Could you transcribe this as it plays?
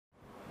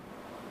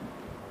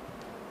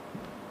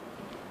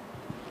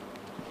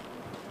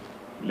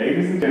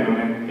Ladies and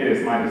gentlemen, it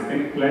is my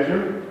distinct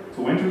pleasure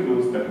to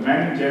introduce the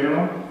Commanding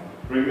General,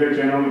 Brigadier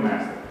General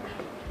Master.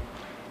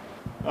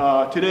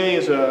 Today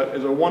is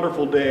a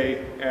wonderful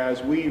day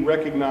as we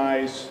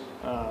recognize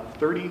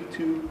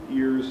 32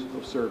 years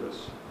of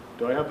service.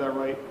 Do I have that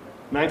right?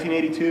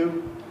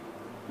 1982,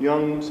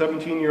 young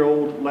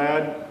 17-year-old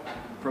lad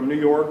from New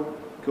York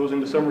goes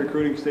into some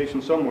recruiting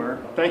station somewhere.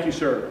 Thank you,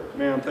 sir,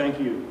 ma'am, thank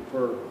you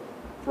for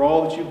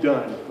all that you've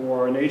done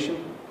for our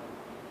nation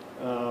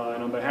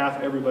and on behalf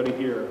of everybody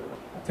here.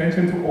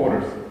 Attention to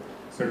orders.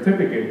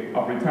 Certificate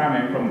of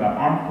Retirement from the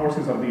Armed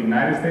Forces of the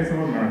United States of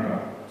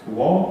America.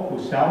 To all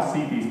who shall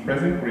see these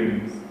present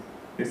greetings,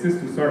 this is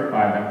to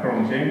certify that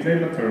Colonel James A.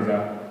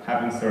 Laterza,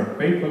 having served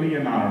faithfully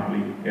and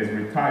honorably, is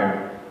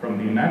retired from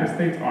the United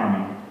States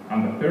Army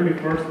on the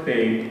 31st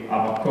day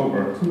of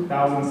October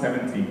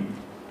 2017.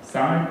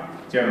 Signed,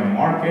 General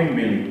Mark A.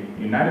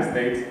 Milley, United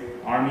States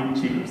Army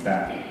Chief of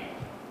Staff.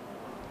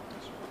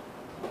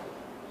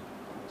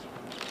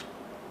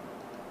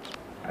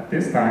 At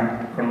this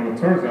time, Colonel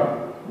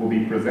Laterza will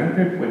be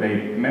presented with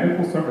a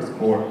Medical Service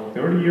Corps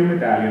 30-year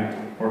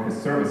medallion for his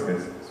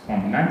services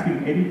from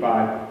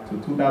 1985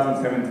 to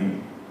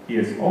 2017. He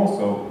is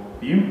also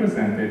being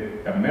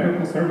presented the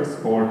Medical Service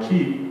Corps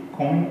Chief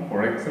Cone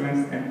for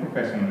Excellence and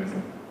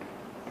Professionalism.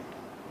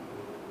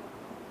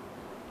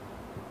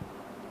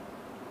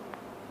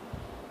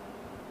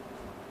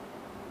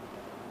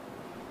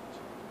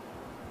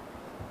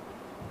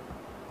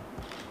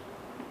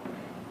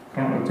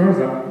 Colonel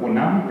Laterza will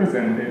now be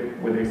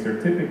presented with a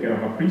Certificate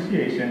of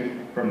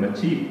Appreciation from the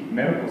Chief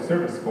Medical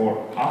Service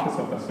Corps Office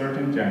of the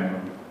Surgeon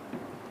General.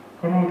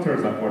 Colonel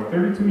Laterza, for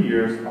 32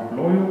 years of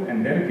loyal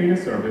and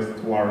dedicated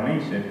service to our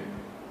nation,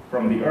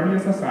 from the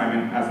earliest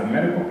assignment as a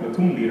medical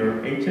platoon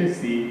leader,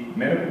 HAC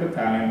Medical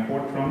Battalion,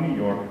 Fort Drum, New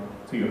York,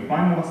 to your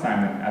final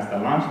assignment as the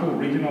Landstuhl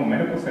Regional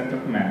Medical Center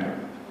Commander.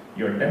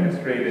 Your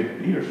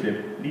demonstrated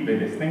leadership leave a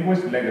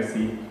distinguished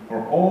legacy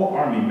for all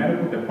Army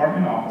Medical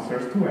Department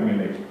officers to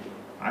emulate.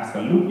 I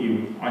salute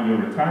you on your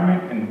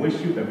retirement and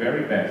wish you the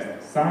very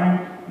best.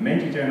 Signed,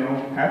 Major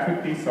General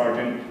Patrick D.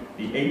 Sargent,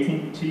 the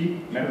 18th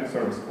Chief Medical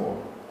Service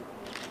Corps.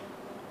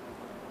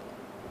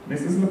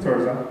 Mrs.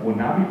 Laterza will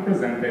now be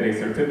presented a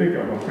Certificate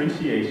of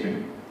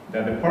Appreciation.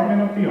 The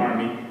Department of the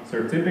Army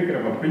Certificate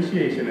of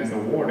Appreciation is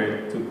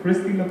awarded to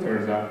Christy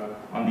Laterza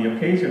on the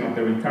occasion of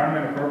the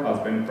retirement of her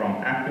husband from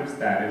active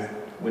status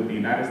with the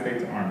United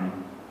States Army.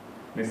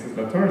 Mrs.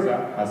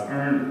 Laterza has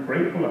earned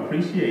grateful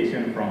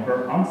appreciation from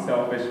her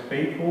unselfish,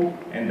 faithful,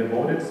 and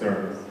devoted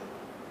service.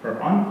 Her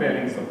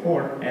unfailing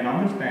support and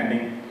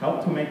understanding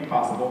helped to make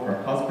possible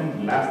her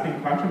husband's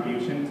lasting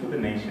contribution to the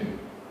nation.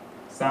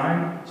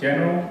 Signed,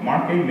 General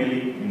Mark A.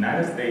 Milley,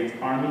 United States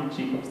Army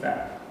Chief of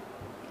Staff.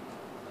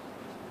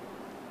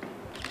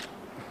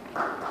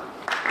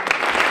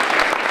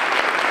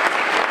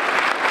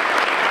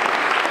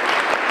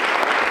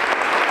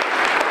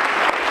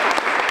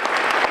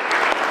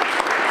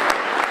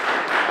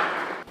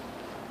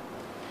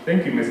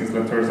 Thank you, Mrs.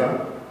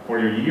 Laterza, for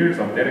your years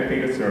of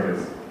dedicated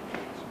service.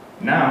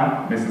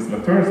 Now, Mrs.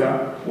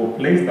 Laterza will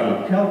place the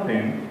lapel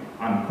pin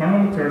on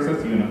Colonel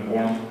Laterza's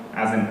uniform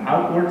as an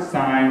outward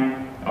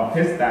sign of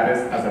his status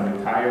as a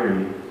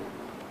retiree.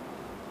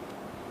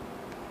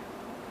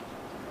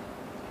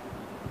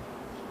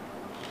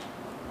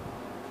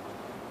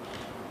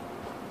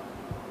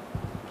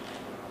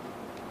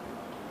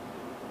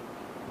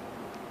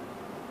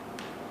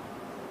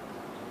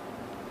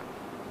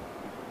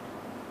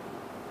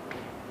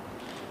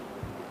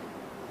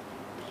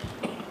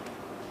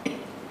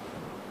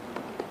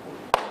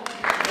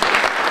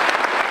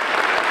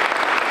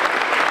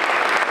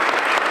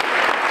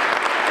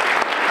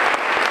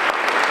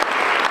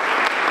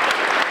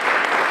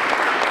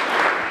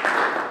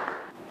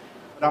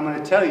 But I'm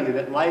going to tell you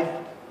that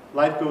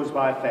life goes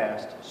by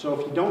fast. So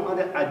if you don't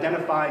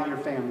identify your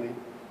family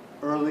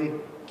early,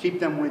 keep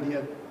them with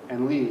you,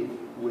 and leave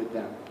with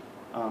them,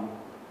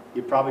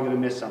 you're probably going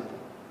to miss something.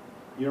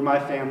 You're my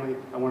family.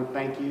 I want to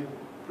thank you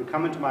for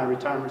coming to my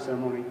retirement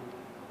ceremony,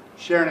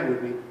 sharing it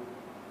with me,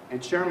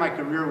 and sharing my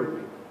career with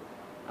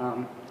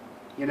me.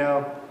 You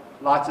know,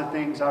 lots of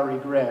things I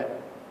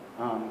regret.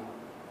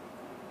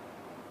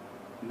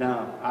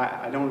 No,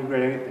 I don't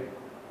regret anything.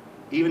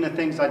 Even the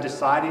things I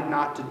decided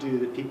not to do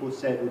that people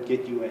said would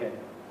get you ahead.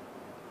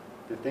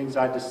 The things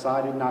I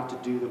decided not to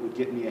do that would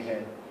get me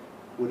ahead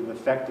would have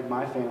affected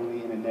my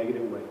family in a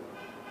negative way.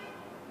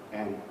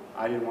 And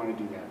I didn't want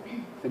to do that.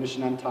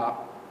 Finishing on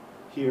top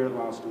here at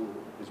Landstuhl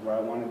is where I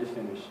wanted to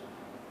finish.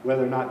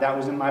 Whether or not that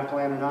was in my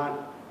plan or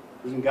not,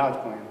 it was in God's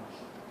plan.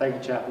 Thank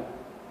you, Chaplain.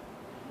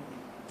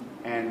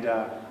 And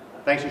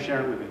thanks for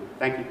sharing it with me.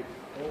 Thank you.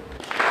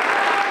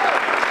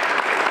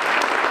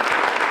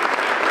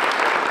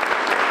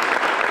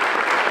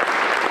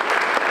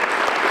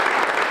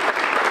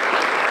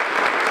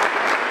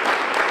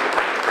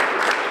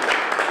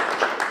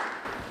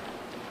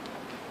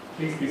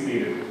 Please be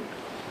seated.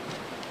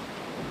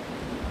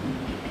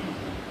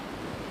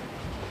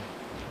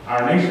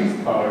 Our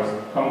nation's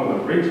colors come with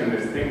a rich and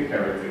distinct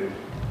heritage.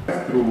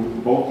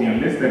 Through both the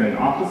enlisted and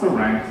officer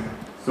ranks,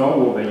 so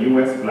will the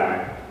U.S.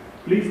 flag.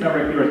 Please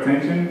direct your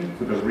attention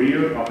to the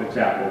rear of the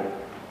chapel.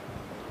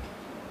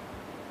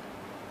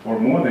 For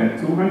more than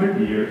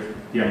 200 years,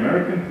 the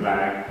American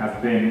flag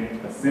has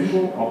been a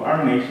symbol of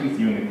our nation's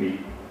unity,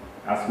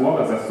 as well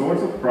as a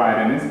source of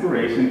pride and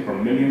inspiration for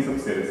millions of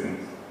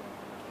citizens.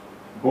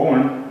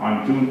 Born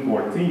on June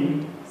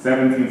 14,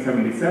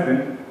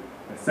 1777,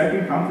 the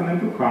Second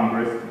Continental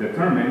Congress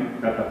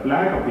determined that the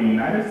flag of the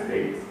United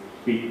States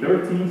be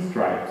 13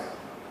 stripes,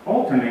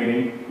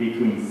 alternating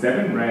between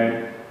 7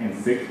 red and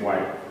 6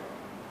 white,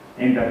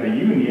 and that the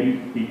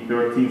Union be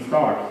 13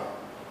 stars,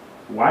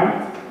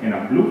 white in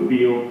a blue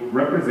field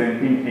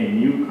representing a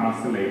new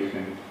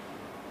constellation.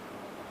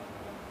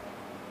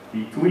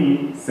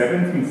 Between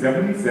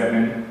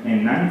 1777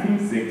 and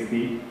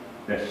 1960,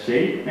 the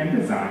shape and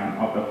design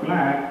of the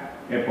flag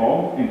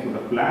evolved into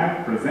the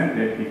flag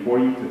presented before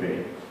you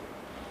today.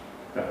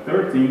 The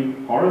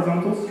 13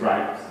 horizontal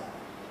stripes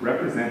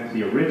represent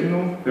the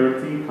original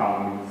 13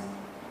 colonies,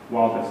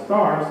 while the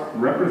stars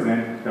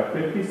represent the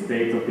 50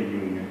 states of the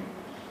Union.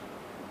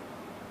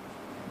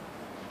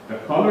 The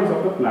colors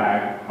of the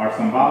flag are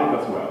symbolic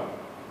as well.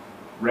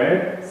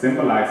 Red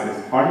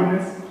symbolizes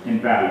hardiness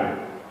and valor.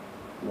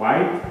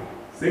 White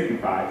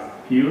signifies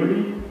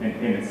purity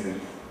and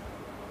innocence.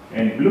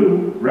 And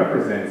blue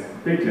represents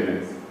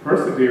vigilance,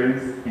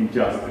 perseverance, and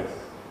justice.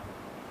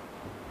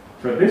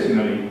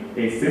 Traditionally,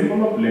 a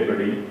symbol of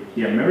liberty,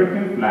 the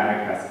American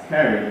flag has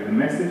carried the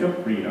message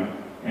of freedom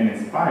and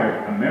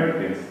inspired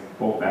Americans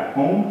both at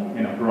home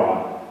and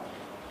abroad.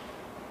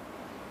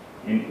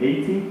 In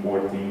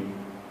 1814,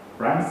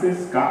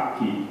 Francis Scott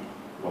Key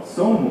was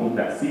so moved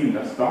at seeing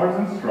the stars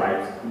and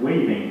stripes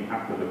waving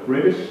after the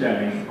British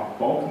shelling of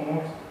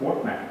Baltimore's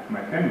Fort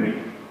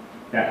McHenry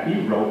that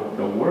he wrote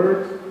the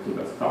words to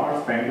the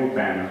Star-Spangled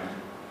Banner.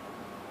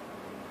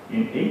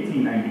 In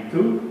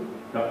 1892,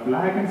 the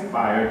flag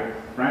inspired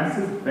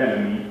Francis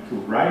Bellamy to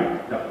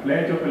write the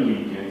Pledge of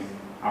Allegiance,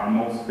 our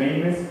most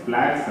famous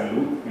flag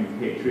salute and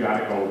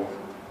patriotic oath.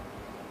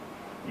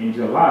 In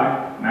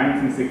July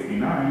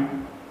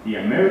 1969, the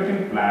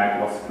American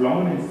flag was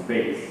flown in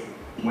space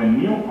when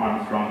Neil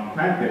Armstrong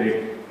planted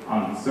it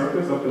on the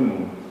surface of the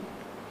moon.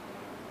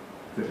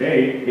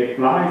 Today, it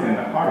flies in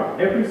the heart of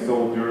every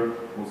soldier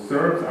who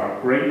serves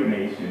our great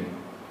nation.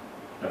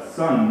 The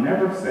sun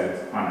never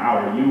sets on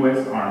our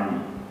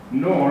U.S.Army,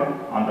 nor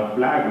on the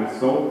flag we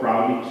so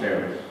proudly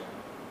cherish.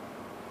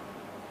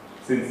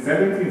 Since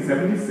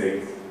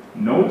 1776,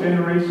 no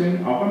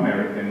generation of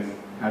Americans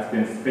has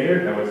been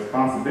spared the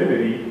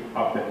responsibility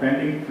of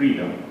defending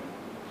freedom.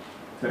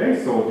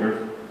 Today's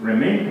soldiers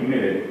remain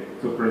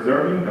committed to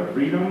preserving the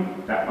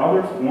freedom that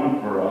others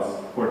won for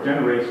us for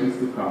generations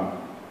to come.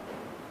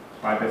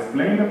 By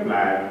displaying the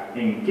flag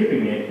and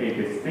giving it a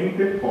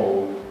distinctive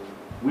hold,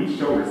 we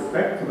show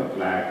respect to the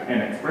flag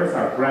and express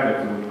our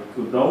gratitude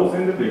to those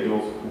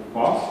individuals who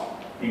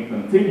fought and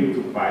continue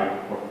to fight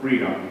for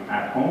freedom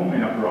at home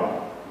and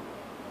abroad.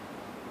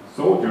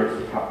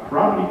 Soldiers have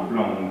proudly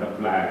flown the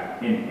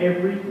flag in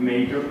every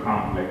major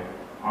conflict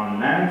on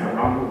lands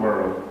around the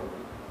world.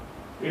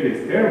 It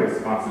is their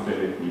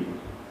responsibility,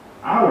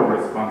 our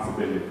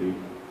responsibility,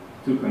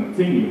 to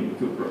continue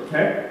to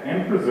protect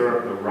and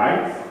preserve the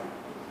rights,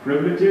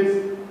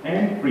 privileges,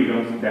 and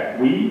freedoms that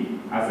we,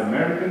 as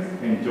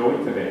Americans,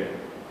 enjoy today.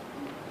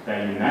 The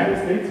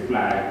United States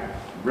flag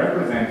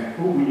represents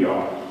who we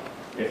are.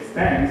 It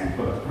stands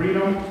for the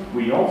freedom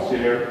we all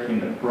share in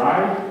the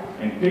pride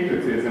and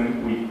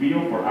patriotism we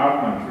feel for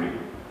our country.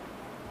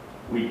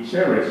 We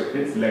cherish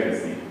its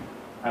legacy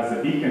as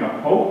a beacon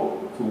of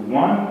hope to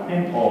one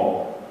and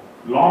all.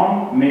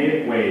 Long may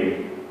it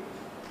wave.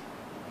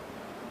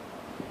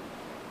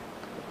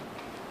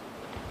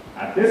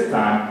 At this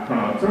time,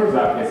 Colonel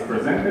Laterza is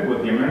presented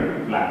with the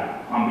American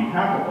flag on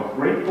behalf of a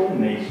grateful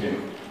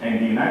nation and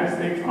the United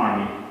States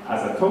Army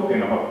as a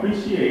token of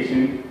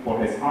appreciation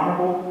for his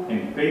honorable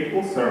and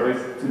faithful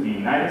service to the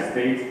United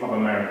States of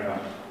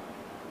America.